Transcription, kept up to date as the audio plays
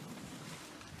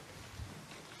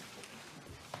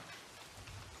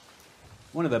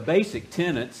One of the basic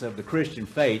tenets of the Christian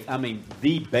faith,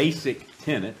 the basic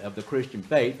tenet of the Christian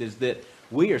faith is that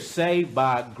we are saved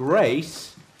by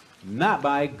grace, not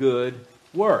by good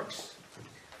works.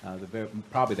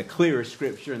 Probably the clearest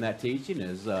scripture in that teaching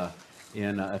is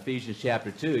in Ephesians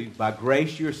chapter 2. By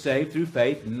grace you're saved through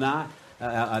faith,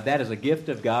 that is a gift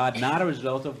of God, not a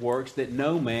result of works, that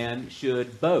no man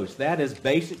should boast. That is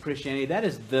basic Christianity. That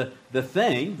is the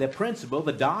thing, the principle,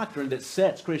 the doctrine that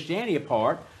sets Christianity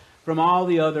apart from all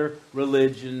the other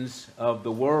religions of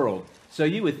the world. So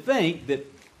you would think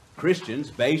that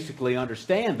Christians basically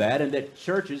understand that and that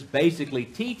churches basically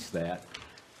teach that.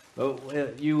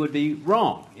 But you would be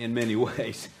wrong in many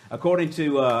ways. According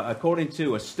to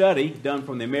a study done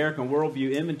from the American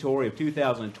Worldview Inventory of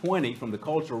 2020 from the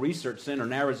Cultural Research Center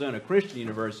in Arizona Christian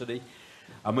University,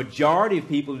 a majority of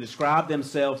people who describe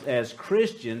themselves as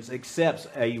Christians accepts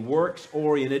a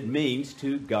works-oriented means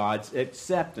to God's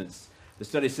acceptance. The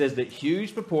study says that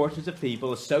huge proportions of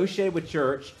people associated with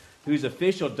church whose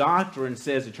official doctrine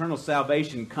says eternal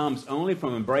salvation comes only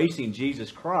from embracing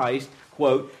Jesus Christ,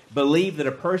 quote, believe that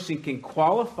a person can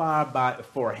qualify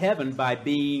for heaven by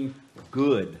being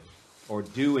good or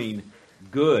doing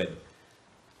good.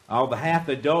 All the half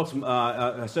adults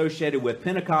associated with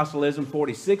Pentecostalism,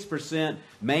 46%,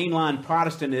 mainline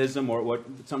Protestantism, or what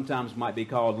sometimes might be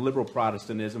called liberal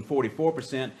Protestantism,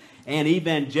 44%, and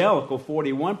evangelical,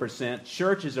 41%.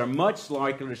 Churches are much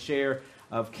likely to share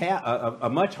a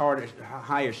much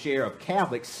higher share of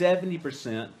Catholics,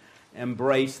 70%,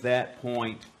 embrace that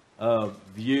point of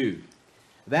view.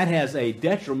 That has a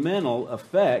detrimental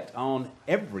effect on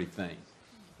everything.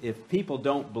 If people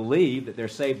don't believe that they're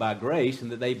saved by grace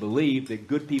and that they believe that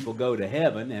good people go to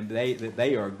heaven and that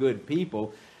they are good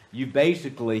people, you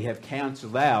basically have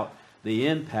canceled out the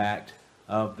impact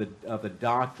of the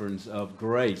doctrines of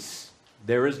grace.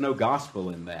 There is no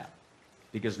gospel in that,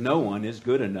 because no one is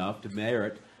good enough to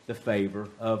merit the favor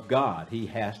of God. He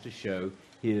has to show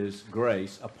His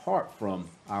grace apart from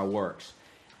our works.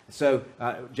 So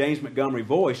James Montgomery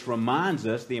Boyce reminds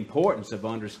us the importance of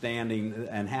understanding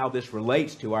and how this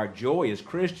relates to our joy as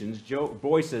Christians.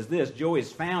 Boyce says this: joy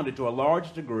is founded to a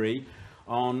large degree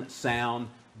on sound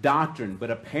doctrine,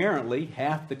 but apparently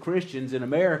half the Christians in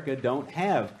America don't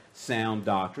have sound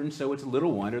doctrine, so it's a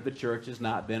little wonder the church has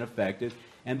not been effective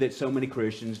and that so many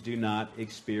Christians do not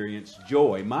experience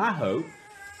joy. My hope,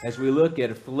 as we look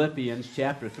at Philippians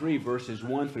chapter 3, verses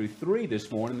 1 through 3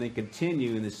 this morning, then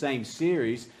continue in the same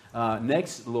series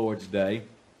next Lord's Day,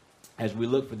 as we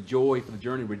look for the joy, for the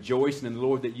journey of rejoicing in the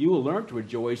Lord, that you will learn to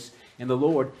rejoice in the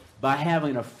Lord by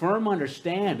having a firm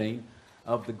understanding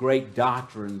of the great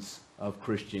doctrines of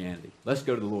Christianity. Let's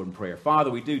go to the Lord in prayer.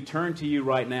 Father, we do turn to you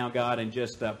right now, God, and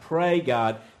just pray,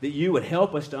 God, that you would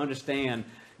help us to understand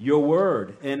your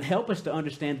word and help us to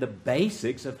understand the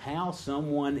basics of how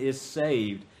someone is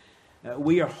saved.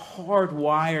 We are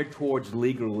hardwired towards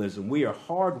legalism. We are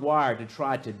hardwired to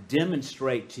try to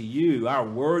demonstrate to you our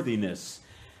worthiness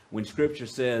when Scripture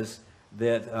says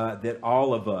that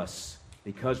all of us,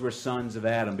 because we're sons of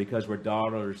Adam, because we're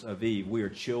daughters of Eve, we are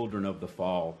children of the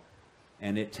fall.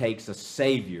 And it takes a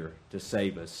Savior to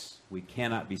save us. We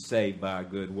cannot be saved by our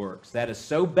good works. That is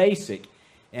so basic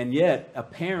and yet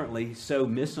apparently so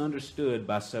misunderstood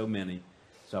by so many.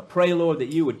 So I pray, Lord,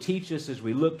 that you would teach us as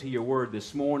we look to your word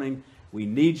this morning. We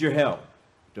need your help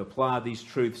to apply these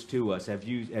truths to us. As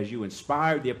you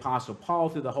inspired the Apostle Paul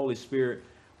through the Holy Spirit,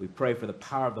 we pray for the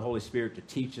power of the Holy Spirit to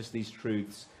teach us these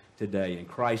truths today. In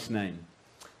Christ's name,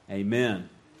 amen.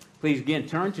 Please again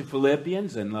turn to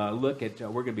Philippians and look at,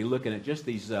 we're going to be looking at just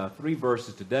these 3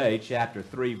 verses today, chapter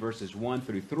 3, verses 1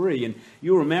 through 3. And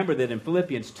you'll remember that in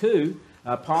Philippians 2,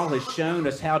 Paul has shown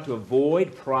us how to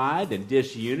avoid pride and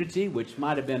disunity, which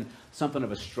might have been something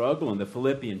of a struggle in the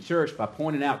Philippian church, by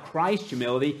pointing out Christ's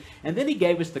humility. And then he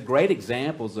gave us the great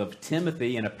examples of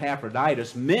Timothy and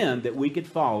Epaphroditus, men that we could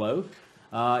follow,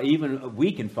 even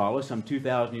we can follow some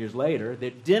 2,000 years later,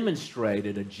 that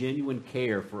demonstrated a genuine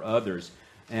care for others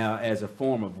as a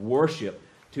form of worship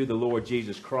to the Lord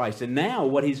Jesus Christ. And now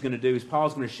what he's going to do is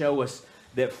Paul's going to show us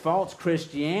that false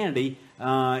Christianity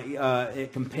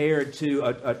compared to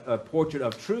a portrait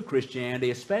of true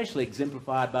Christianity, especially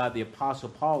exemplified by the Apostle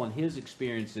Paul and his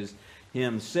experiences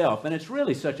himself. And it's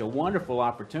really such a wonderful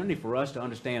opportunity for us to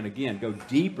understand, again, go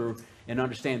deeper and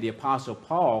understand the Apostle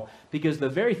Paul, because the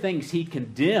very things he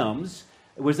condemns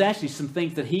was actually some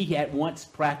things that he had once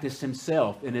practiced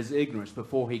himself in his ignorance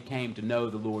before he came to know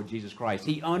the Lord Jesus Christ.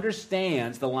 He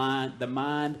understands the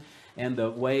mind and the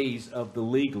ways of the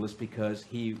legalist because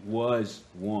he was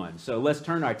one. So let's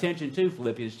turn our attention to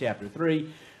Philippians chapter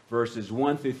 3, verses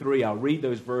 1 through 3. I'll read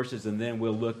those verses and then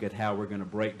we'll look at how we're going to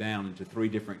break down into 3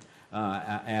 different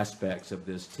aspects of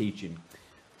this teaching.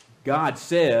 God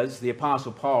says, the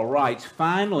Apostle Paul writes,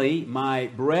 "Finally, my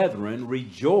brethren,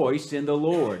 rejoice in the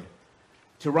Lord."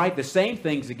 To write the same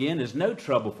things again is no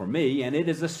trouble for me, and it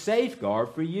is a safeguard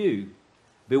for you.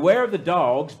 Beware of the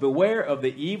dogs, beware of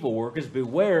the evil workers,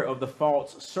 beware of the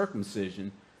false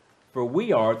circumcision, for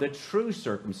we are the true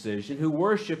circumcision who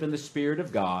worship in the Spirit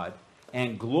of God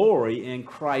and glory in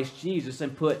Christ Jesus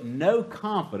and put no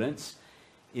confidence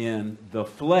in the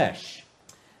flesh.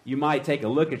 You might take a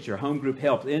look at your home group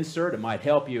help insert. It might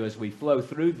help you as we flow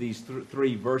through these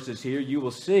three verses here. You will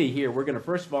see here, we're going to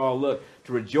first of all look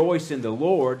to rejoice in the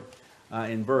Lord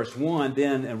in verse 1,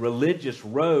 then religious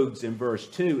rogues in verse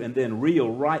 2, and then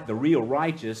the real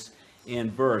righteous in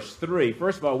verse 3.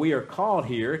 First of all, we are called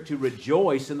here to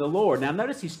rejoice in the Lord. Now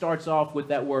notice he starts off with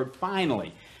that word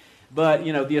finally. But,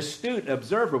 the astute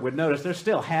observer would notice there's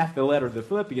still half the letter of the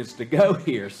Philippians to go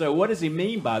here. So what does he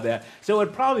mean by that? So it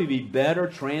would probably be better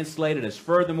translated as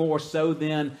furthermore, so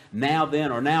then,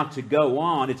 or now to go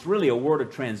on. It's really a word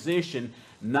of transition,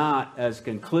 not as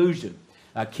conclusion.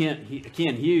 Ken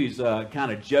Hughes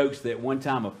kind of jokes that one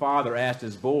time a father asked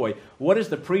his boy, "What does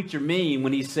the preacher mean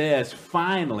when he says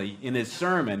finally in his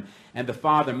sermon?" And the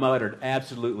father muttered,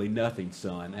 "Absolutely nothing,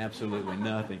 son, absolutely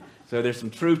nothing." So there's some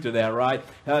truth to that, right?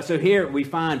 So here we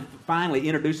find finally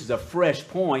introduces a fresh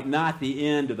point, not the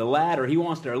end of the ladder. He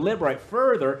wants to elaborate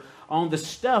further on the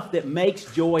stuff that makes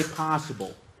joy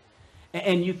possible.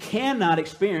 And you cannot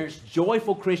experience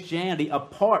joyful Christianity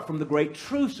apart from the great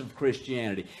truths of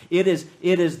Christianity. It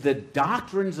is the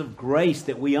doctrines of grace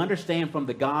that we understand from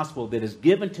the gospel that is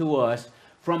given to us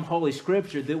from Holy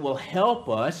Scripture that will help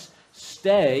us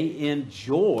stay in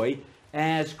joy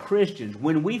as Christians.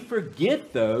 When we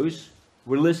forget those,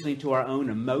 we're listening to our own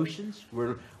emotions.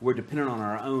 We're dependent on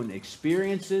our own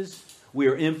experiences. We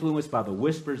are influenced by the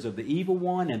whispers of the evil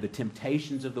one and the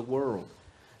temptations of the world.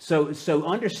 So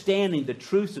understanding the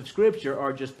truths of Scripture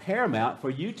are just paramount for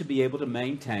you to be able to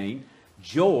maintain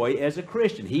joy as a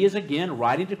Christian. He is again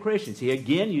writing to Christians. He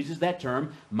again uses that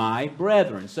term, my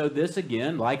brethren. So this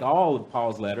again, like all of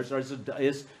Paul's letters,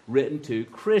 is written to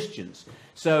Christians.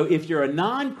 So if you're a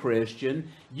non-Christian,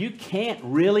 you can't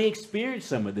really experience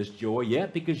some of this joy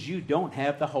yet because you don't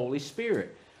have the Holy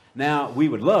Spirit. Now, we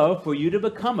would love for you to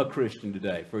become a Christian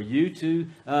today, for you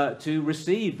to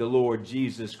receive the Lord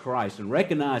Jesus Christ and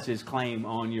recognize His claim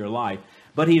on your life.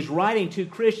 But he's writing to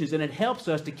Christians, and it helps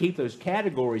us to keep those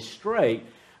categories straight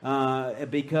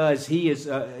because he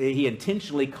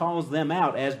intentionally calls them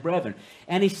out as brethren.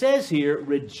 And he says here,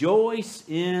 rejoice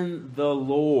in the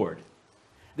Lord.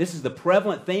 This is the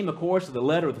prevalent theme, of course, of the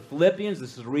letter of the Philippians.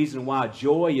 This is the reason why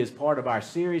joy is part of our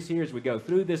series here as we go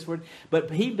through this word.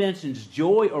 But he mentions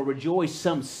joy or rejoice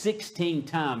some 16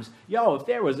 times. Y'all, if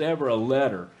there was ever a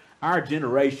letter our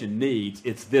generation needs,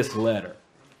 it's this letter.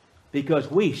 Because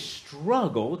we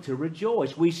struggle to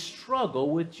rejoice. We struggle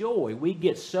with joy. We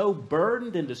get so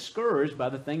burdened and discouraged by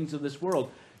the things of this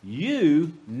world.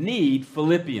 You need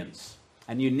Philippians.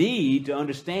 And you need to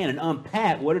understand and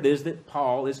unpack what it is that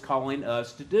Paul is calling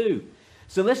us to do.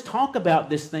 So let's talk about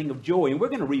this thing of joy. And we're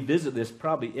going to revisit this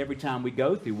probably every time we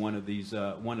go through one of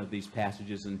these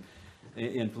passages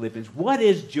in Philippians. What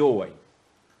is joy?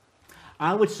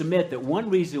 I would submit that one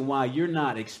reason why you're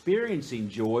not experiencing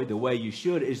joy the way you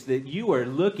should is that you are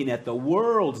looking at the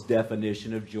world's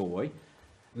definition of joy,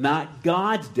 not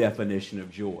God's definition of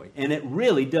joy. And it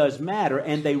really does matter,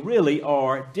 and they really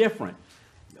are different.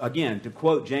 Again, to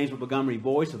quote James Montgomery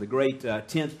Boyce of the great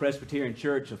 10th Presbyterian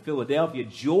Church of Philadelphia,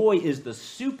 joy is the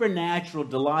supernatural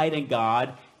delight in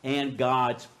God and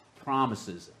God's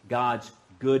promises, God's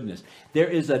goodness. There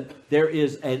is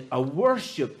a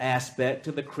worship aspect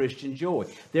to the Christian joy.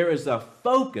 There is a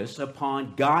focus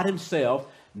upon God Himself,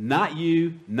 not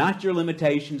you, not your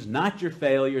limitations, not your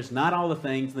failures, not all the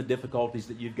things and the difficulties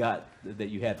that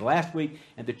you had last week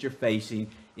and that you're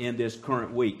facing in this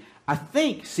current week. I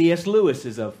think C.S. Lewis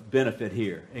is of benefit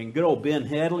here. And good old Ben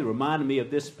Headley reminded me of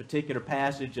this particular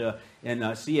passage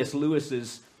in C.S.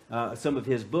 Lewis's some of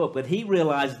his book, but he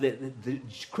realized that the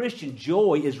Christian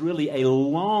joy is really a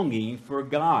longing for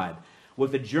God.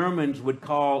 What the Germans would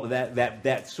call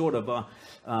that sort of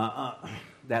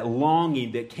that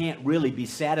longing that can't really be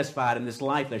satisfied in this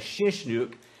life, a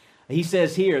shishnuk. He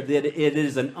says here that it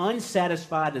is an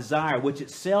unsatisfied desire which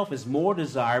itself is more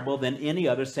desirable than any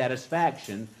other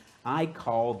satisfaction. I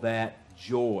call that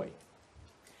joy.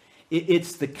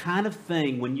 It's the kind of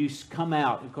thing when you come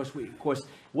out, of course,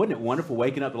 wasn't it wonderful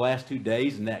waking up the last 2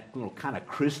 days and that little kind of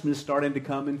Christmas starting to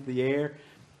come into the air?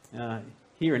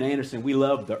 Here in Anderson, we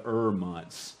love the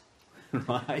months.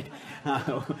 right?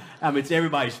 I mean, it's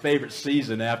everybody's favorite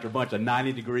season after a bunch of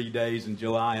 90-degree days in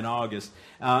July and August.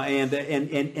 And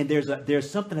there's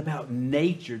something about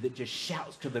nature that just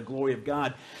shouts to the glory of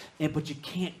God, but you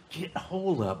can't get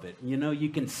hold of it. You know, you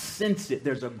can sense it.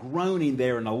 There's a groaning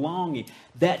there and a longing.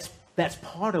 That's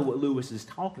part of what Lewis is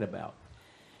talking about.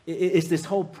 It's this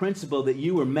whole principle that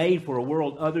you were made for a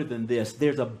world other than this.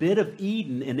 There's a bit of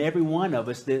Eden in every one of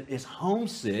us that is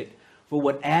homesick for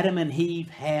what Adam and Eve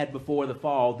had before the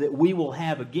fall, that we will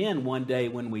have again one day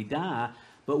when we die,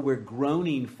 but we're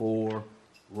groaning for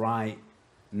right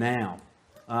now.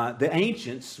 The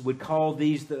ancients would call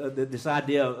this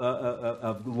idea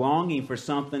of longing for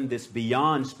something that's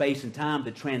beyond space and time,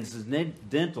 the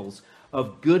transcendentals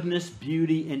of goodness,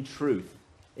 beauty, and truth.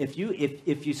 If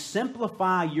you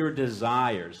simplify your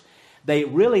desires, they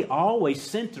really always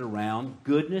center around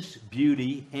goodness,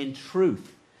 beauty, and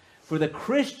truth. For the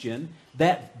Christian,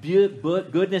 that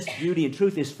goodness, beauty, and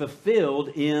truth is fulfilled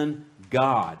in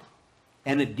God.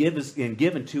 And it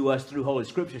given to us through Holy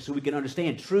Scripture so we can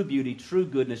understand true beauty, true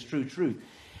goodness, true truth.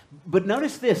 But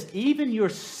notice this, even your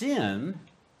sin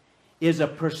is a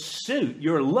pursuit,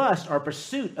 your lust or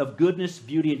pursuit of goodness,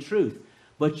 beauty, and truth.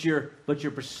 But you're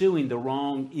pursuing the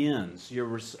wrong ends,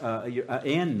 your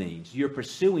end means. You're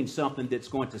pursuing something that's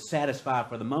going to satisfy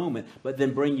for the moment, but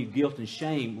then bring you guilt and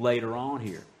shame later on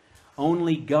here.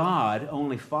 Only God,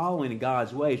 only following in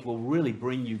God's ways will really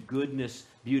bring you goodness,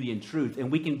 beauty, and truth.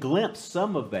 And we can glimpse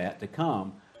some of that to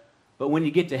come. But when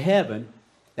you get to heaven,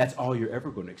 that's all you're ever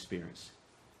going to experience.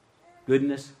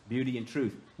 Goodness, beauty, and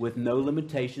truth, with no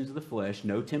limitations of the flesh,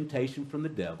 no temptation from the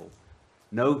devil.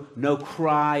 No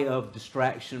cry of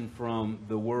distraction from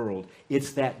the world.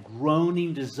 It's that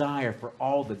groaning desire for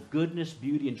all the goodness,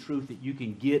 beauty, and truth that you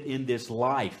can get in this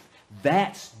life.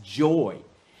 That's joy.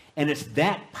 And it's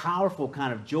that powerful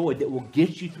kind of joy that will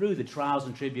get you through the trials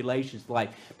and tribulations of life.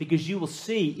 Because you will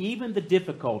see even the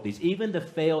difficulties, even the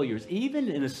failures, even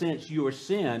in a sense your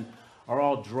sin are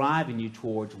all driving you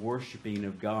towards worshiping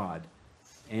of God.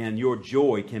 And your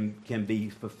joy can be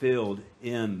fulfilled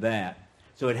in that.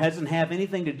 So it doesn't have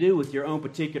anything to do with your own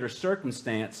particular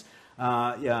circumstance.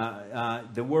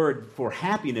 The word for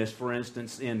happiness, for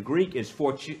instance, in Greek is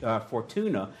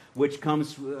fortuna, which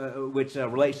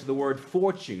relates to the word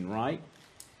fortune, right?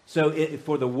 So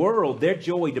for the world, their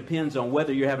joy depends on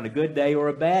whether you're having a good day or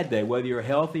a bad day, whether you're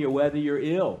healthy or whether you're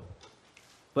ill.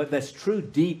 But that's true,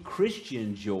 deep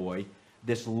Christian joy.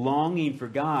 This longing for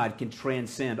God can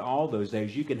transcend all those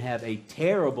days. You can have a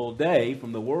terrible day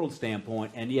from the world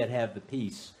standpoint and yet have the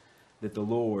peace that the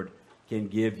Lord can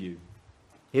give you.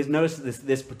 Notice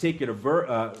this particular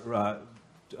verb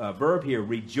here,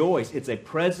 rejoice. It's a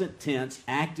present tense,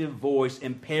 active voice,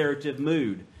 imperative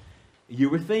mood. You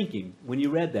were thinking, when you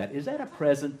read that, is that a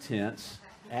present tense,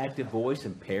 active voice,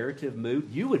 imperative mood?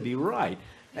 You would be right.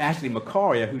 Actually,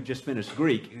 Macaria, who just finished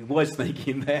Greek, was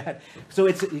thinking that. So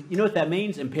you know what that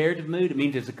means, imperative mood? It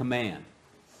means it's a command.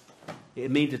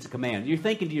 It means it's a command. You're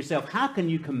thinking to yourself, how can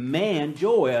you command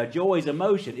joy? Joy is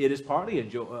emotion. It is partly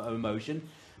an emotion,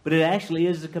 but it actually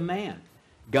is a command.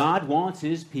 God wants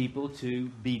His people to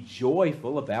be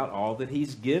joyful about all that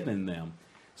He's given them.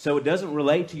 So it doesn't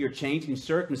relate to your changing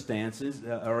circumstances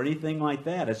or anything like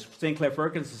that. As Sinclair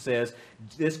Ferguson says,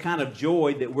 this kind of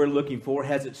joy that we're looking for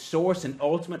has its source and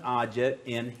ultimate object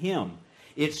in Him.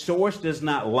 Its source does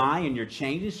not lie in your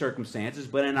changing circumstances,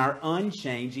 but in our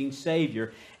unchanging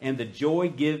Savior and the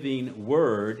joy-giving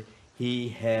word He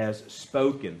has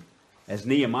spoken. As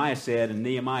Nehemiah said in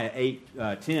Nehemiah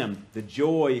 8:10, the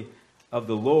joy of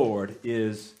the Lord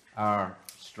is our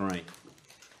strength.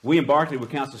 We in Barclay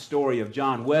recounts the story of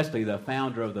John Wesley, the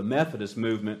founder of the Methodist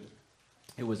movement.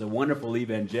 He was a wonderful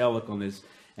evangelical,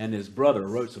 and his brother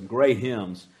wrote some great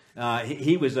hymns.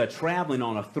 He was traveling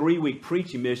on a 3-week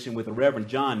preaching mission with the Reverend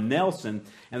John Nelson,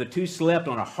 and the two slept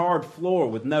on a hard floor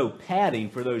with no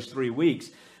padding for those 3 weeks.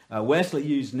 Wesley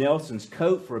used Nelson's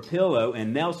coat for a pillow,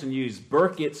 and Nelson used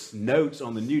Burkitt's notes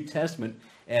on the New Testament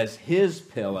as his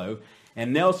pillow.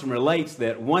 And Nelson relates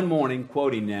that one morning,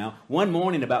 quoting now, one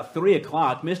morning about 3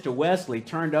 o'clock, Mr. Wesley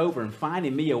turned over and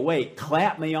finding me awake,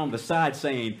 clapped me on the side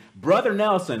saying, "Brother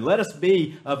Nelson, let us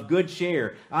be of good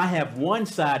cheer. I have one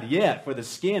side yet, for the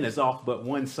skin is off but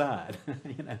one side."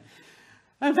 You know,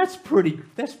 and that's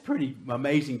pretty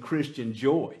amazing Christian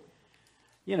joy.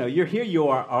 You know, you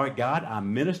are, all right, God,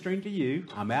 I'm ministering to you.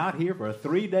 I'm out here for a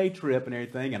 3-day trip and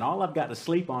everything, and all I've got to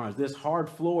sleep on is this hard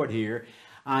floor here.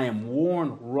 I am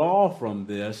worn raw from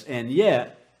this, and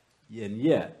yet,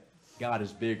 God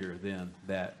is bigger than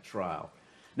that trial.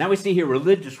 Now we see here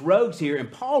religious rogues here,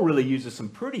 and Paul really uses some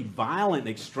pretty violent,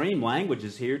 extreme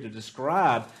languages here to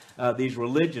describe these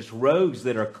religious rogues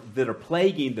that are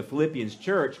plaguing the Philippians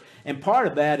church. And part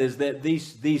of that is that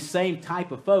these same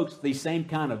type of folks, these same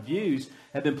kind of views,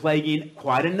 have been plaguing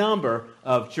quite a number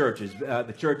of churches.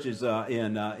 The churches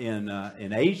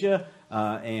in Asia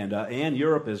and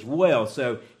Europe as well.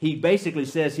 So he basically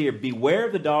says here, beware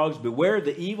of the dogs, beware of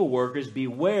the evil workers,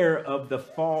 beware of the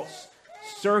false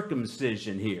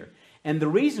circumcision here. And the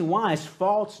reason why is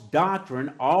false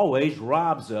doctrine always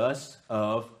robs us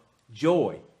of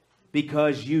joy.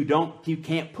 Because you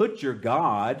can't put your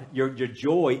God, your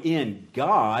joy in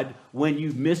God when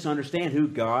you misunderstand who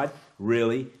God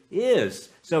really is.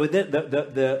 So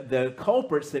the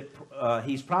culprits that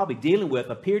he's probably dealing with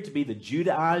appear to be the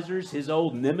Judaizers, his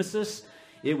old nemesis.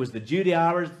 It was the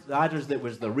Judaizers that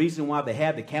was the reason why they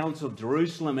had the Council of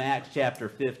Jerusalem in Acts chapter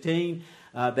 15.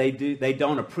 They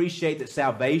don't appreciate that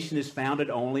salvation is founded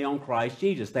only on Christ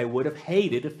Jesus. They would have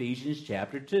hated Ephesians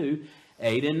chapter 2,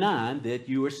 8 and 9, that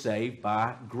you were saved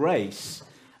by grace.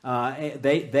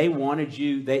 They wanted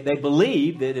you, they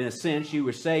believed that in a sense you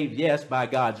were saved, yes, by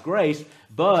God's grace,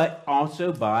 but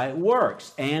also by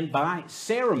works and by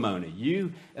ceremony.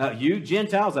 You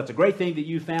Gentiles, that's a great thing that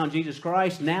you found Jesus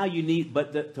Christ. Now you need,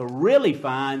 but to really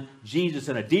find Jesus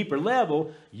at a deeper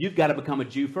level, you've got to become a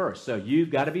Jew first. So you've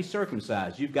got to be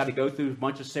circumcised. You've got to go through a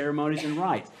bunch of ceremonies and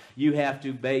rites. You have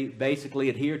to basically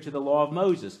adhere to the law of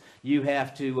Moses. You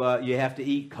have to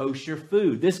eat kosher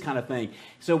food, this kind of thing.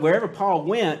 So wherever Paul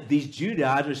went, these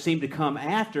Judaizers seemed to come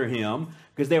after him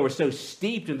because they were so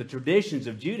steeped in the traditions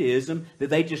of Judaism that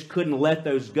they just couldn't let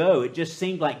those go. It just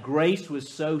seemed like grace was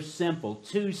so simple,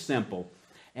 too simple,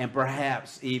 and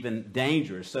perhaps even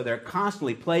dangerous. So they're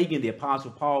constantly plaguing the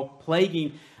Apostle Paul,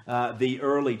 plaguing the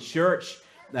early church.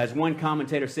 As one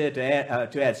commentator said,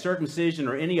 to add circumcision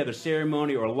or any other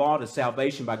ceremony or law to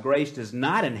salvation by grace does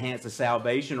not enhance the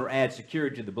salvation or add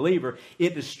security to the believer.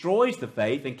 It destroys the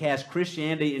faith and casts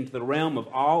Christianity into the realm of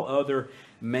all other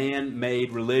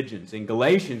man-made religions. In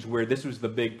Galatians, where this was the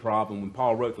big problem when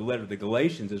Paul wrote the letter to the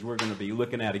Galatians, as we're going to be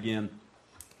looking at again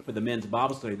for the men's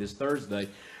Bible study this Thursday,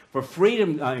 for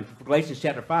freedom, Galatians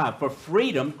chapter 5, for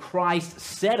freedom Christ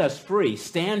set us free.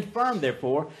 Stand firm,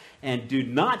 therefore, and do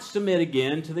not submit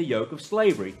again to the yoke of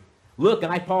slavery. Look,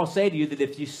 I, Paul, say to you that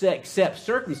if you accept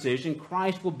circumcision,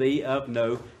 Christ will be of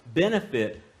no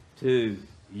benefit to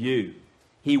you.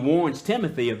 He warns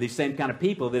Timothy of these same kind of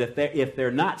people that if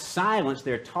they're not silenced,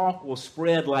 their talk will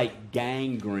spread like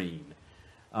gangrene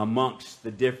amongst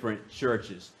the different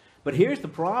churches. But here's the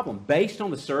problem. Based on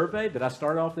the survey that I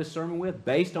started off this sermon with,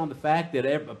 based on the fact that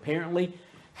apparently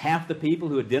half the people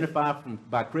who identify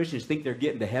by Christians think they're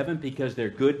getting to heaven because they're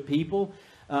good people,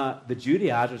 the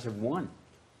Judaizers have won.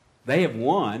 They have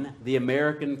won the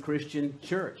American Christian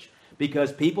church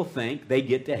because people think they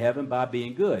get to heaven by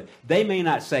being good. They may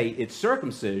not say it's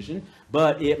circumcision,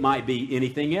 but it might be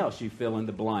anything else. You fill in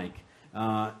the blank.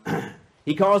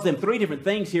 He calls them three different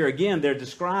things here. Again, they're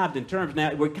described in terms.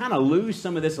 Now, we kind of lose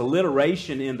some of this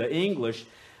alliteration in the English,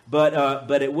 but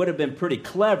it would have been pretty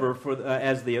clever for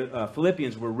as the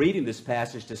Philippians were reading this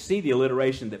passage to see the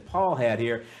alliteration that Paul had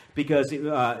here, because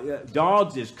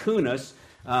dogs is kunos,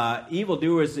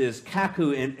 evildoers is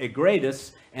kaku and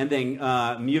egretus, and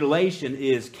then mutilation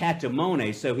is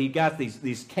katamone. So he got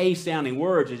these K-sounding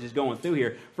words as he's going through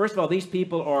here. First of all, these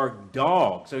people are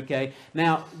dogs, okay?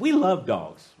 Now, we love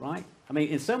dogs, right? I mean,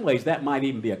 in some ways, that might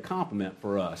even be a compliment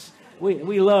for us.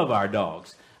 We love our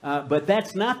dogs. But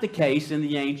that's not the case in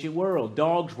the ancient world.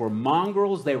 Dogs were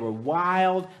mongrels. They were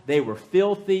wild. They were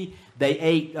filthy. They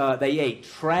ate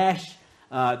trash.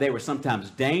 They were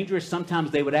sometimes dangerous.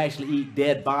 Sometimes they would actually eat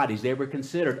dead bodies. They were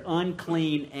considered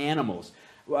unclean animals.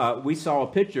 We saw a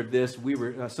picture of this.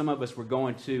 Some of us were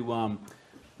going to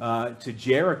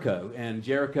Jericho, and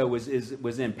Jericho was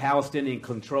in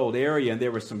Palestinian-controlled area, and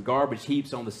there were some garbage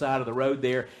heaps on the side of the road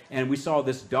there, and we saw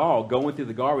this dog going through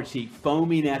the garbage heap,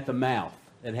 foaming at the mouth.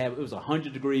 It was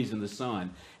 100 degrees in the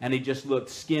sun, and he just looked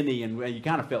skinny, and you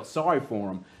kind of felt sorry for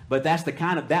him. But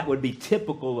that would be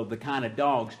typical of the kind of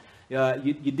dogs.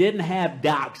 You didn't have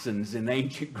dachshunds in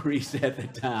ancient Greece at the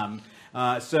time.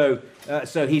 So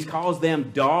he calls them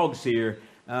dogs here.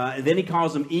 And then he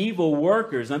calls them evil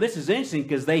workers. Now this is interesting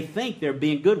because they think they're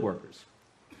being good workers.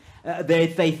 They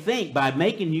think by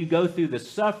making you go through the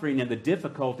suffering and the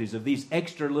difficulties of these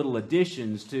extra little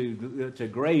additions to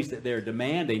grace that they're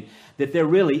demanding, that they're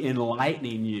really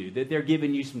enlightening you, that they're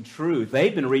giving you some truth.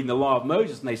 They've been reading the law of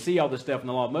Moses, and they see all this stuff in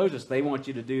the law of Moses. They want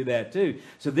you to do that too.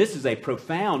 So this is a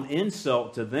profound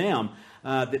insult to them.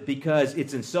 that because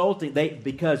it's insulting,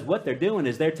 because what they're doing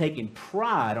is they're taking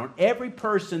pride on every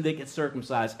person that gets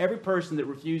circumcised, every person that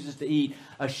refuses to eat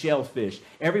a shellfish,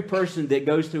 every person that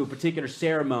goes through a particular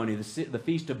ceremony, the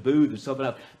Feast of Booths or something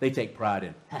else, they take pride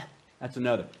in. It's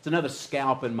another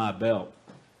scalp in my belt.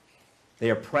 They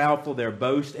are proudful, they're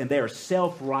boast, and they are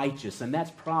self-righteous. And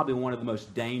that's probably one of the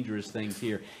most dangerous things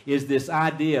here, is this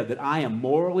idea that I am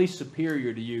morally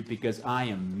superior to you because I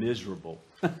am miserable.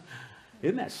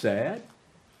 Isn't that sad?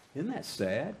 Isn't that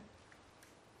sad?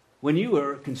 When you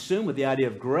are consumed with the idea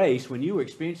of grace, when you are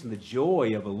experiencing the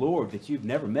joy of a Lord that you've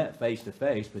never met face to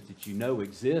face, but that you know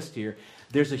exists here,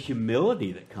 there's a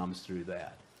humility that comes through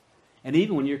that. And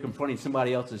even when you're confronting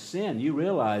somebody else's sin, you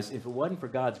realize if it wasn't for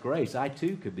God's grace, I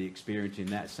too could be experiencing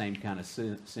that same kind of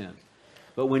sin.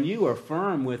 But when you are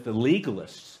firm with the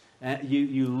legalists,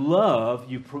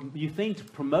 you think to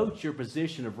promote your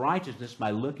position of righteousness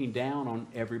by looking down on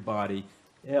everybody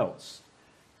else.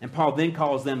 And Paul then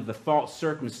calls them the false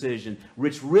circumcision,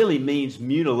 which really means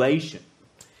mutilation.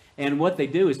 And what they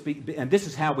do is, and this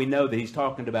is how we know that he's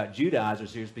talking about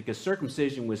Judaizers here, is because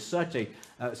circumcision was such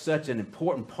an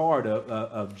important part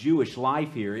of Jewish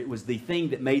life here. It was the thing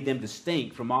that made them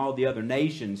distinct from all the other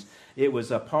nations. It was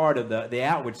a part of the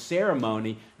outward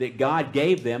ceremony that God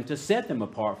gave them to set them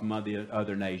apart from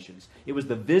other nations. It was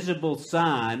the visible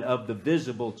sign of the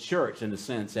visible church, in a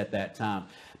sense, at that time.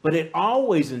 But it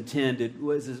always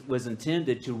was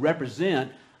intended to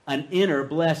represent an inner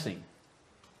blessing.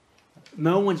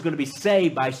 No one's going to be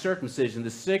saved by circumcision. The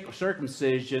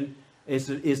circumcision is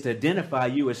to identify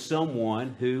you as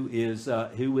someone who is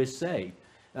saved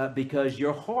because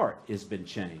your heart has been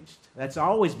changed. That's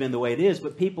always been the way it is.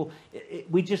 But people,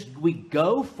 we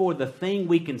go for the thing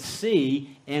we can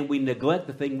see and we neglect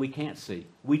the thing we can't see.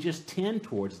 We just tend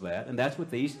towards that, and that's what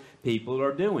these people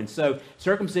are doing. So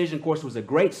circumcision, of course, was a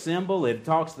great symbol. It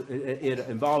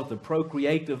involves the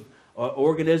procreative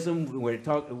organism,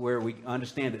 where we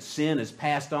understand that sin is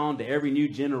passed on to every new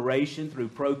generation through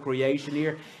procreation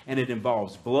here, and it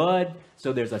involves blood.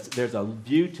 So there's a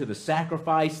view to the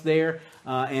sacrifice there,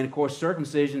 and of course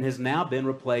circumcision has now been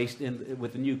replaced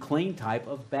with a new clean type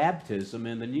of baptism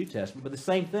in the New Testament. But the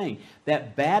same thing,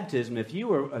 that baptism, if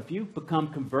you become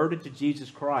converted to Jesus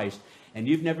Christ, and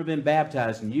you've never been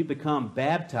baptized, and you become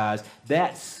baptized,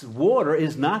 that water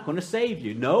is not going to save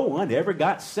you. No one ever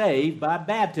got saved by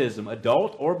baptism,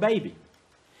 adult or baby.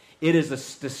 It is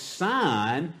the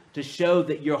sign to show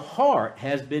that your heart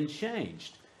has been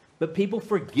changed. But people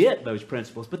forget those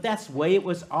principles. But that's the way it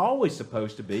was always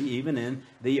supposed to be, even in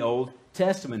the Old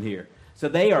Testament here. So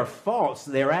they are false.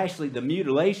 They're actually, the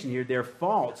mutilation here, they're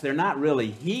false. They're not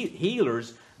really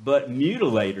healers, but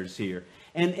mutilators here.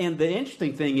 And the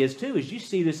interesting thing is, too, is you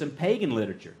see this in pagan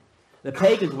literature. The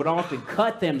pagans would often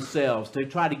cut themselves to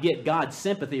try to get God's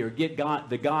sympathy or get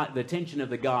the attention of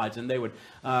the gods. And they would,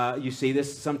 you see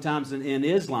this sometimes in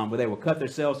Islam, where they will cut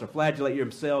themselves or flagellate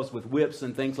themselves with whips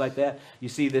and things like that. You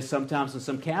see this sometimes in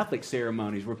some Catholic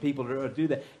ceremonies where people do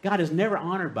that. God is never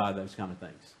honored by those kind of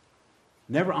things.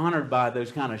 Never honored by those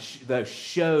kind of those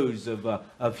shows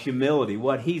of humility.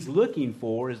 What he's looking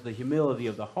for is the humility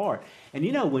of the heart. And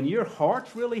you know, when your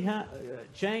heart's really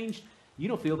changed, you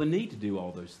don't feel the need to do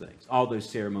all those things, all those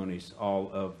ceremonies, all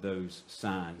of those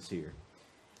signs here.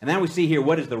 And now we see here,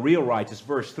 what is the real righteous?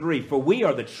 Verse 3, for we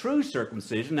are the true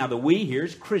circumcision. Now the we here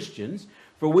is Christians.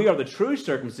 For we are the true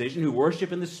circumcision who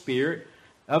worship in the Spirit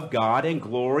of God and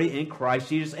glory in Christ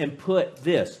Jesus and put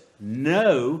this,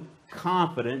 no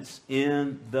confidence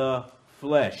in the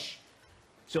flesh.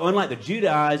 So unlike the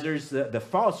Judaizers, the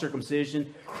false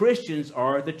circumcision, Christians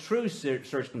are the true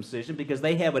circumcision because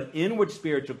they have an inward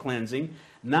spiritual cleansing,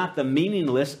 not the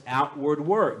meaningless outward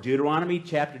work. Deuteronomy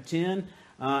chapter 10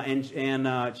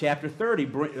 and chapter 30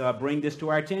 bring this to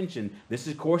our attention. This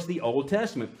is, of course, the Old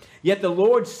Testament. Yet the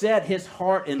Lord set his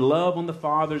heart in love on the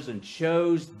fathers and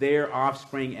chose their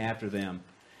offspring after them.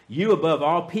 You above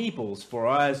all peoples, for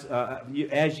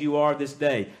as you are this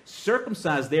day.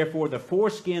 Circumcise therefore the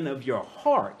foreskin of your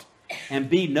heart, and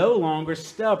be no longer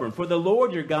stubborn. For the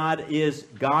Lord your God is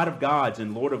God of gods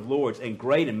and Lord of lords, and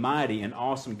great and mighty and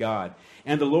awesome God.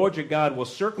 And the Lord your God will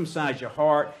circumcise your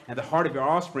heart and the heart of your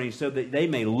offspring, so that they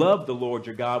may love the Lord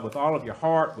your God with all of your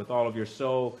heart, with all of your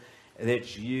soul,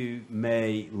 that you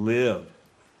may live.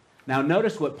 Now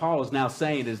notice what Paul is now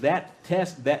saying is that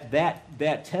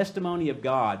testimony of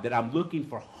God, that I'm looking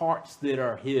for hearts that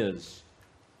are his,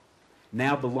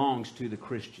 now belongs to the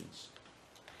Christians.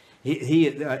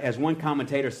 He as one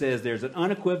commentator says, there's an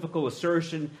unequivocal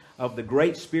assertion of the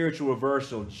great spiritual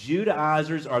reversal.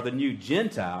 Judaizers are the new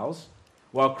Gentiles,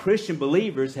 while Christian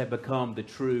believers have become the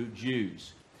true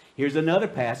Jews. Here's another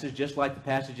passage, just like the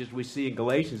passages we see in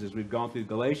Galatians as we've gone through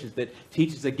Galatians, that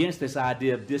teaches against this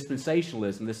idea of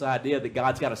dispensationalism, this idea that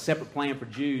God's got a separate plan for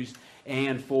Jews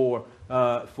and for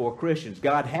Christians.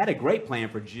 God had a great plan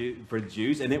for the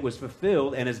Jews, and it was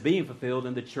fulfilled and is being fulfilled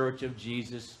in the church of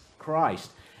Jesus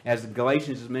Christ. As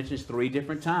Galatians mentions 3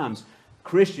 different times,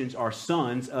 Christians are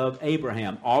sons of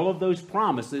Abraham. All of those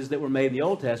promises that were made in the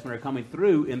Old Testament are coming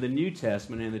through in the New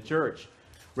Testament in the church.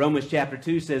 Romans chapter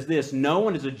 2 says this, "No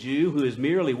one is a Jew who is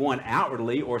merely one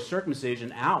outwardly, or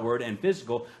circumcision outward and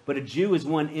physical, but a Jew is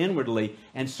one inwardly,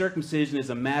 and circumcision is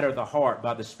a matter of the heart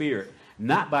by the Spirit,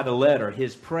 not by the letter.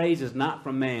 His praise is not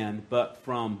from man, but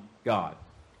from God."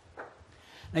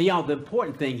 Now, y'all, the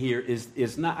important thing here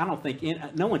is not, I don't think,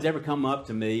 no one's ever come up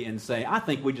to me and say, "I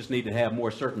think we just need to have more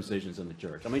circumcisions in the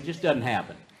church." I mean, it just doesn't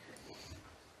happen.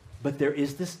 But there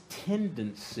is this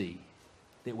tendency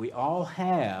that we all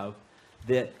have,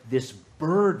 that this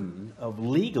burden of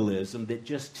legalism that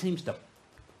just seems to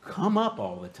come up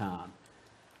all the time,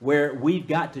 where we've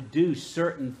got to do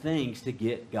certain things to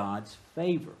get God's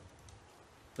favor.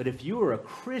 But if you are a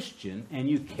Christian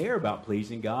and you care about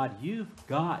pleasing God, you've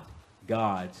got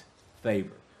God's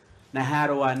favor. Now, how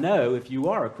do I know if you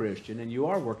are a Christian and you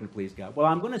are working to please God? Well,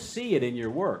 I'm going to see it in your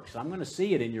works. I'm going to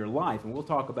see it in your life, and we'll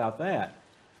talk about that.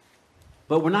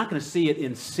 But we're not going to see it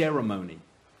in ceremony.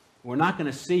 We're not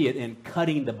going to see it in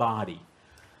cutting the body.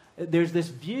 There's this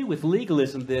view with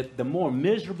legalism that the more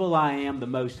miserable I am,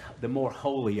 the more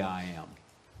holy I am.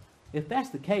 If that's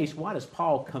the case, why does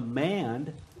Paul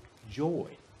command joy?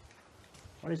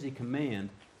 Why does he command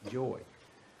joy?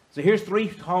 So here's 3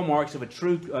 hallmarks of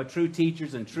true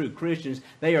teachers and true Christians.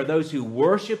 They are those who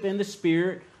worship in the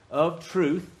spirit of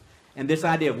truth. And this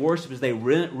idea of worship is they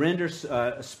render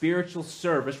spiritual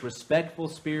service, respectful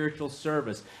spiritual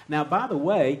service. Now, by the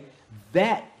way,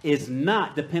 that is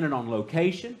not dependent on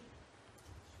location.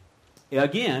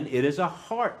 Again, it is a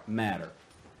heart matter.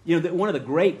 You know, one of the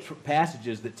great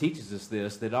passages that teaches us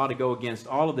this, that ought to go against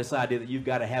all of this idea that you've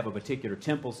got to have a particular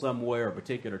temple somewhere, a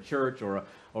particular church,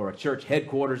 or a church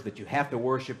headquarters that you have to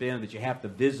worship in, that you have to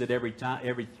visit every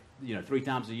 3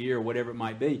 times a year, or whatever it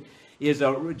might be, is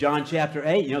John chapter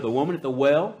 8. You know, the woman at the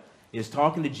well is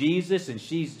talking to Jesus, and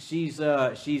she's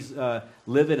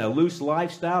living a loose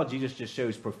lifestyle. Jesus just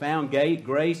shows profound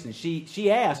grace, and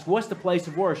she asks, "What's the place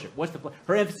of worship?"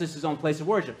 Her emphasis is on the place of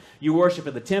worship. You worship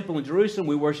at the temple in Jerusalem.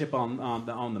 We worship on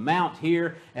the mount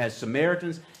here as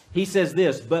Samaritans. He says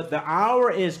this, "But the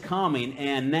hour is coming,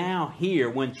 and now here,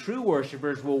 when true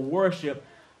worshipers will worship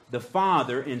the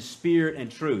Father in spirit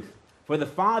and truth. For the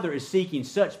Father is seeking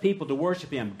such people to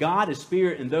worship Him. God is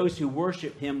spirit, and those who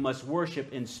worship Him must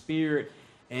worship in spirit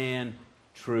and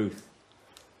truth."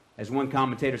 As one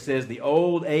commentator says, the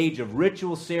old age of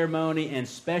ritual ceremony and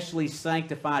specially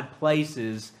sanctified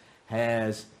places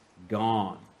has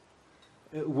gone.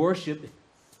 Worship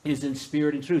is in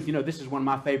spirit and truth. You know, this is one of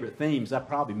my favorite themes. I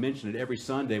probably mention it every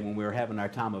Sunday when we're having our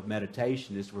time of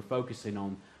meditation, is we're focusing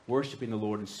on worshiping the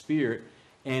Lord in spirit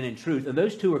and in truth. And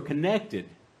those two are connected.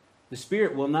 The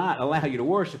Spirit will not allow you to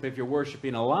worship if you're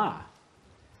worshiping a lie.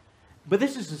 But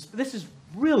this is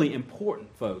really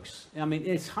important, folks. I mean,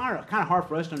 it's kind of hard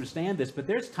for us to understand this, but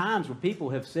there's times when people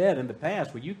have said in the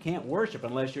past where you can't worship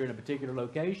unless you're in a particular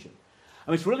location.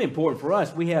 I mean, it's really important for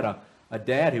us. We had a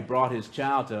dad who brought his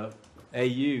child to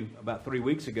AU about 3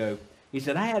 weeks ago. He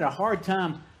said, "I had a hard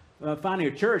time finding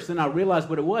a church, then I realized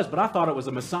what it was, but I thought it was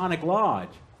a Masonic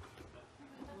lodge."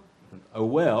 Oh,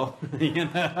 well, you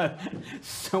know,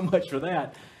 so much for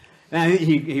that. Now,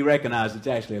 he recognized it's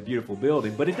actually a beautiful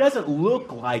building, but it doesn't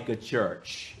look like a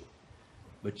church.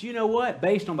 But you know what?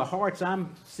 Based on the hearts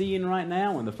I'm seeing right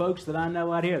now and the folks that I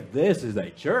know out here, this is a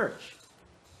church.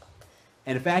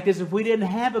 And the fact is, if we didn't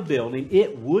have a building,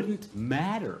 it wouldn't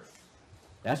matter.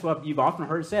 That's what you've often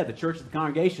heard said, the church is the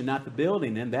congregation, not the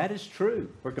building, and that is true.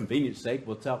 For convenience sake,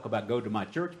 we'll talk about go to my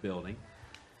church building.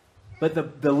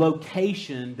 But the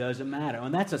location doesn't matter.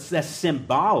 And that's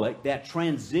symbolic. That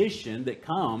transition that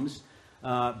comes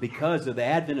because of the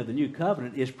advent of the new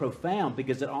covenant is profound,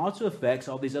 because it also affects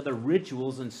all these other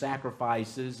rituals and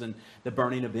sacrifices and the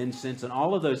burning of incense and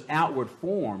all of those outward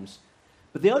forms.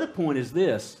 But the other point is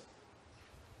this,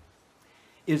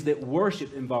 is that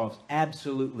worship involves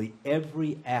absolutely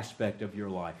every aspect of your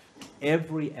life.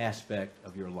 Every aspect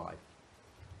of your life.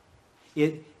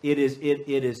 It is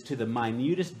to the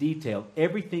minutest detail,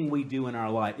 everything we do in our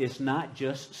life. It's not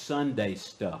just Sunday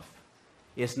stuff.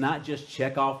 It's not just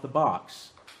check off the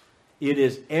box. It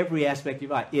is every aspect of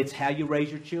your life. It's how you raise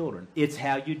your children. It's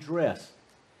how you dress.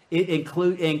 It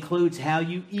includes how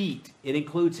you eat. It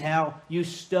includes how you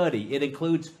study. It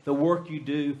includes the work you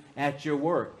do at your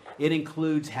work. It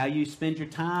includes how you spend your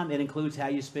time. It includes how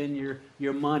you spend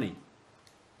your money.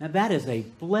 Now that is a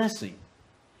blessing.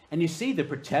 And you see the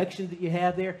protection that you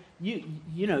have there. You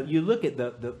look at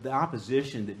the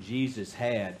opposition that Jesus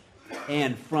had.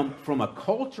 And from a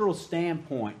cultural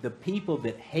standpoint, the people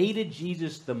that hated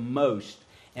Jesus the most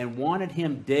and wanted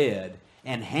him dead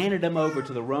and handed him over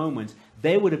to the Romans,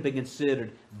 they would have been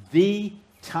considered the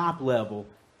top level,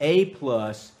 A+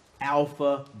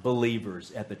 alpha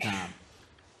believers at the time.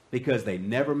 Because they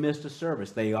never missed a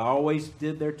service. They always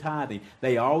did their tithing.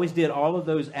 They always did all of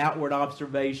those outward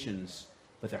observations.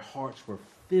 But their hearts were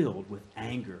filled with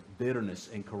anger, bitterness,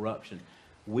 and corruption.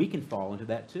 We can fall into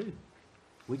that too.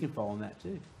 We can fall in that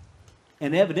too.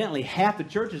 And evidently, half the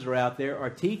churches are out there are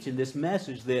teaching this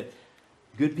message that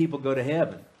good people go to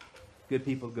heaven. Good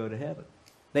people go to heaven.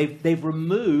 They've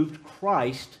removed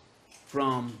Christ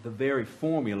from the very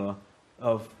formula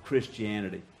of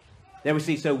Christianity. Then we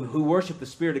see, so who worship the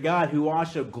Spirit of God, who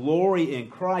also glory in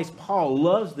Christ. Paul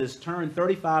loves this term.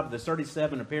 35 of the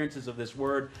 37 appearances of this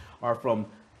word are from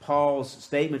Paul's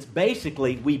statements.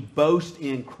 Basically, we boast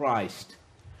in Christ.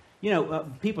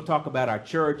 People talk about our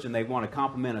church and they want to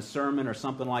compliment a sermon or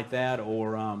something like that,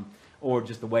 or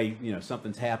just the way,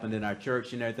 something's happened in our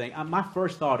church and everything. My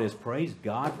first thought is, praise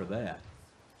God for that.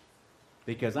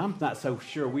 Because I'm not so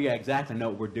sure we exactly know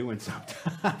what we're doing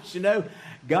sometimes.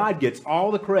 God gets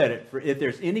all the credit for if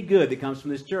there's any good that comes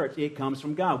from this church, it comes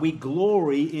from God. We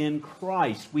glory in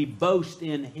Christ. We boast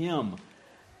in Him.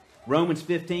 Romans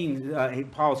 15,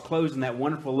 Paul's closing that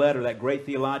wonderful letter, that great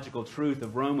theological truth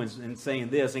of Romans, and saying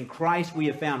this: in Christ we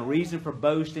have found reason for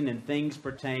boasting in things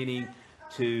pertaining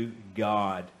to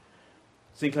God.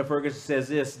 Sinclair Ferguson says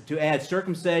this: to add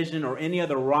circumcision or any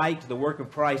other rite to the work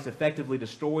of Christ effectively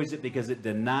destroys it because it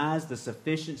denies the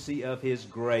sufficiency of His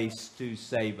grace to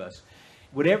save us.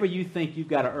 Whatever you think you've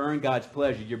got to earn God's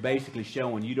pleasure, you're basically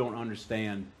showing you don't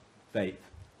understand faith.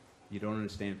 You don't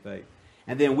understand faith.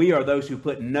 And then we are those who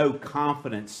put no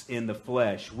confidence in the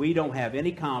flesh. We don't have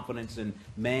any confidence in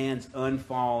man's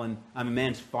fallen,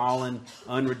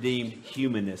 unredeemed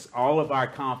humanness. All of our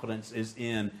confidence is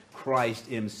in Christ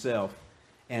Himself.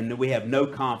 And we have no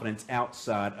confidence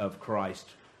outside of Christ.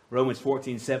 Romans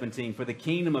 14:17, for the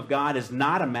kingdom of God is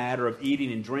not a matter of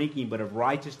eating and drinking, but of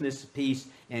righteousness, peace,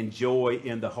 and joy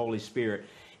in the Holy Spirit.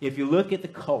 If you look at the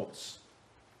cults,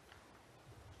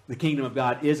 the kingdom of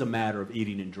God is a matter of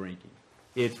eating and drinking.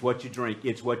 It's what you drink,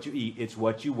 it's what you eat, it's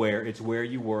what you wear, it's where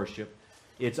you worship,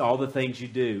 it's all the things you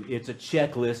do. It's a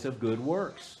checklist of good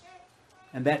works.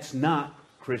 And that's not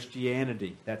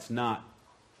Christianity. That's not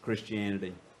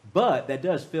Christianity. But that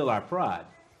does fill our pride.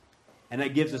 And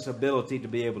that gives us ability to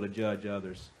be able to judge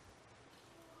others.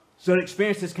 So to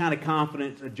experience this kind of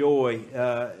confidence or joy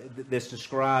that's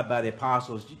described by the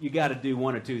apostles, you got to do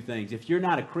one or two things. If you're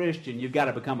not a Christian, you've got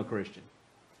to become a Christian.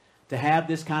 To have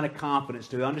this kind of confidence,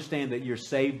 to understand that you're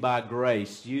saved by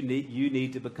grace, you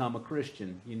need to become a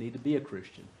Christian. You need to be a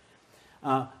Christian.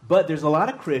 But there's a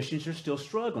lot of Christians who are still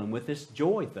struggling with this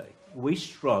joy thing. We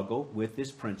struggle with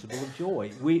this principle of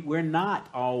joy. We're not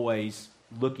always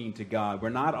looking to God. We're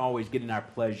not always getting our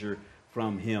pleasure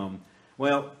from Him.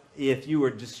 Well, if you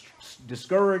are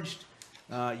discouraged,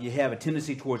 you have a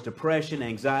tendency towards depression,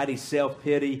 anxiety,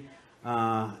 self-pity,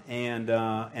 and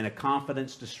a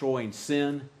confidence-destroying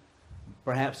sin,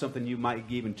 perhaps something you might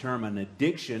even term an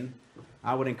addiction,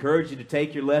 I would encourage you to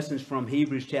take your lessons from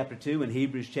Hebrews chapter 2 and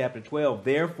Hebrews chapter 12.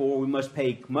 Therefore, we must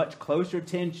pay much closer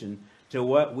attention to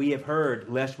what we have heard,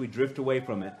 lest we drift away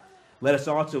from it. Let us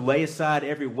also lay aside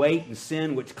every weight and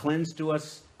sin which clings to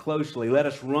us closely. Let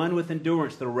us run with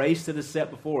endurance the race that is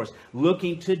set before us,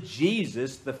 looking to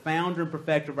Jesus, the founder and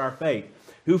perfecter of our faith,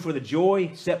 who for the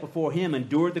joy set before Him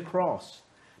endured the cross,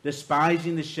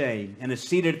 despising the shame, and is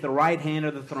seated at the right hand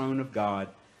of the throne of God.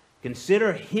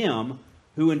 Consider Him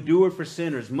who endured for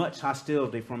sinners much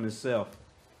hostility from Himself,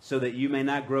 so that you may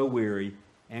not grow weary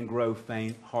and grow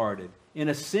faint-hearted. In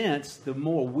a sense, the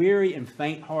more weary and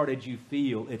faint-hearted you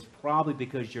feel, it's probably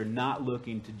because you're not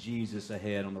looking to Jesus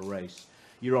ahead on the race.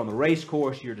 You're on the race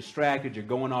course, you're distracted, you're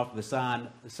going off to the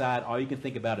side. All you can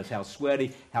think about is how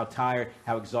sweaty, how tired,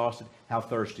 how exhausted, how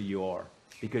thirsty you are,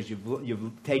 because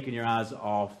you've taken your eyes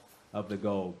off of the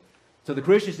goal. So the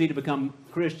Christians need to become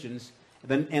Christians,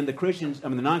 and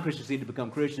the non-Christians need to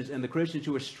become Christians, and the Christians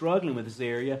who are struggling with this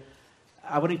area,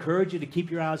 I would encourage you to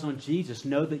keep your eyes on Jesus.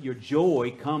 Know that your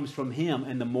joy comes from Him,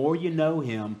 and the more you know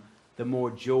Him, the more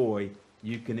joy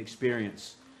you can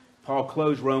experience. Paul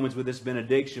closed Romans with this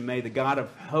benediction: may the God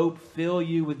of hope fill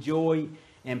you with joy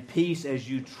and peace as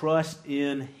you trust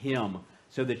in Him,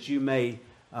 so that you may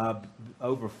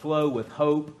overflow with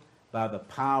hope by the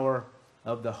power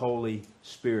of the Holy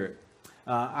Spirit.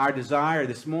 Our desire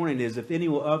this morning is if any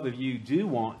of you do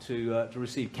want to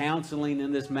receive counseling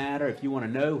in this matter, if you want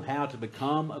to know how to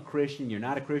become a Christian, you're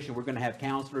not a Christian, we're going to have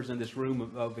counselors in this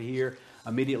room over here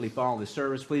immediately following the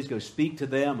service. Please go speak to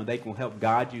them and they can help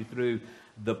guide you through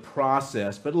the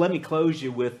process. But let me close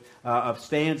you with a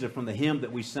stanza from the hymn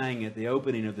that we sang at the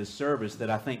opening of this service that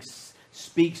I think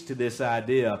speaks to this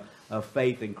idea of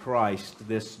faith in Christ,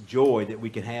 this joy that we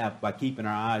can have by keeping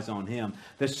our eyes on Him.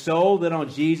 The soul that on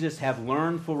Jesus hath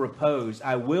learned for repose,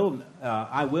 I will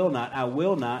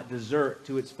not desert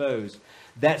to its foes.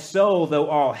 That soul, though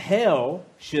all hell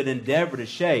should endeavor to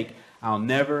shake, I'll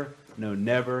never, no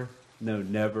never, no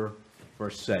never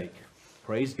forsake.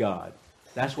 Praise God.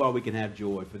 That's why we can have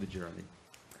joy for the journey.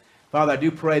 Father, I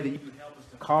do pray that you would help us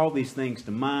to call these things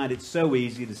to mind. It's so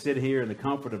easy to sit here in the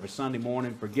comfort of a Sunday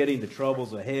morning, forgetting the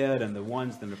troubles ahead and the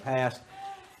ones in the past.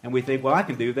 And we think, well, I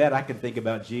can do that. I can think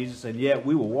about Jesus. And yet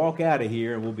we will walk out of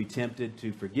here and we'll be tempted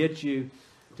to forget you,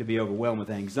 to be overwhelmed with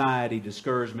anxiety,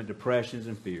 discouragement, depressions,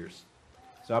 and fears.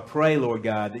 So I pray, Lord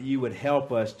God, that you would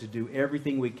help us to do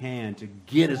everything we can to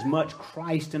get as much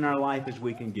Christ in our life as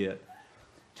we can get,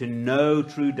 to know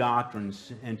true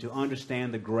doctrines and to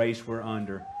understand the grace we're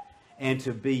under, and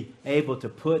to be able to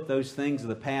put those things of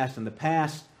the past in the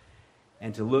past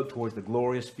and to look towards the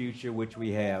glorious future which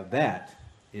we have. That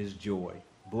is joy.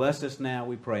 Bless us now,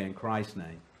 we pray, in Christ's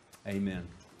name. Amen.